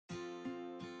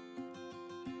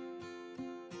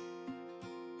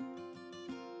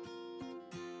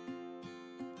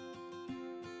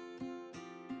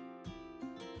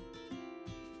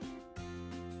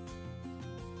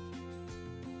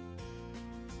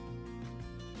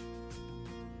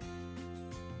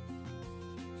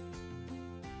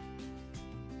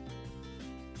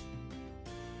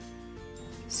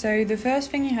So the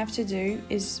first thing you have to do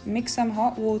is mix some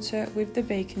hot water with the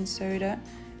baking soda,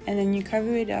 and then you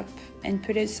cover it up and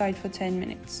put it aside for 10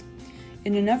 minutes.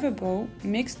 In another bowl,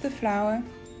 mix the flour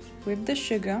with the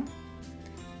sugar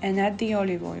and add the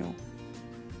olive oil.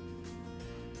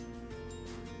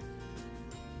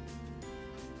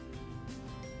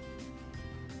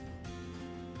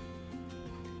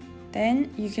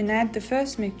 Then you can add the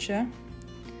first mixture,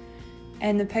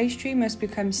 and the pastry must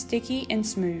become sticky and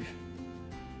smooth.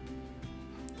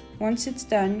 Once it's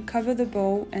done, cover the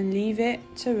bowl and leave it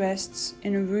to rest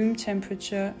in a room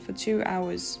temperature for 2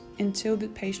 hours until the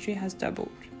pastry has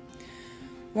doubled.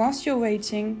 Whilst you're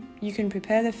waiting, you can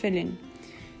prepare the filling.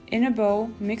 In a bowl,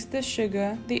 mix the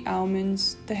sugar, the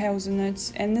almonds, the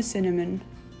hazelnuts and the cinnamon.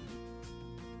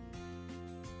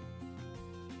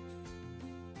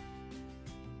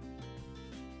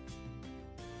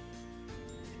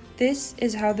 This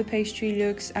is how the pastry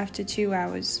looks after 2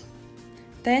 hours.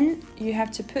 Then you have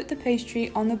to put the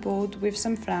pastry on the board with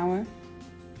some flour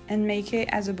and make it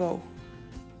as a bowl.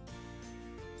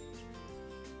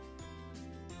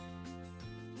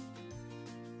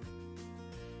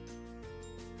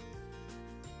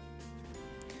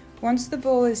 Once the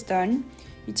ball is done,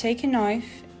 you take a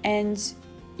knife and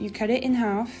you cut it in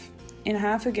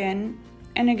half again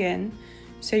and again,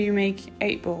 so you make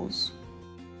 8 balls.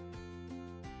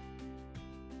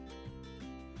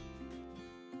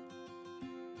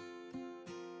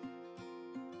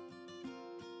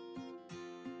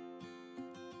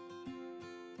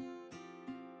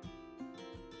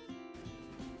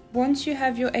 Once you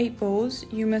have your 8 balls,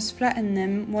 you must flatten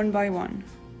them one by one.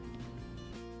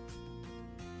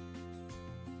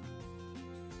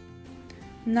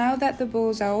 Now that the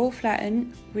balls are all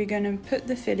flattened, we're going to put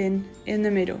the filling in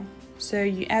the middle. So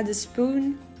you add a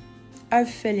spoon of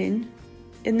filling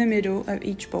in the middle of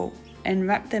each ball and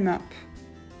wrap them up.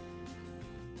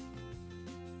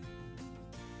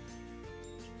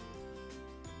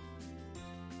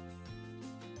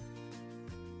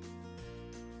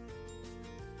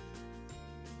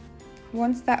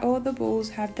 Once that all the balls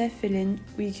have their filling,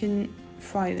 we can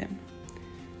fry them.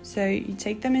 So you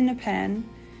take them in a pan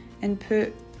and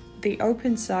put the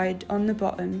open side on the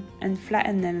bottom and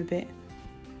flatten them a bit.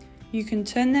 You can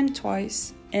turn them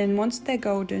twice, and once they're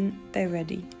golden, they're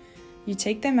ready. You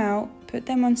take them out, put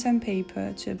them on some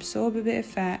paper to absorb a bit of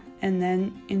fat, and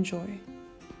then enjoy.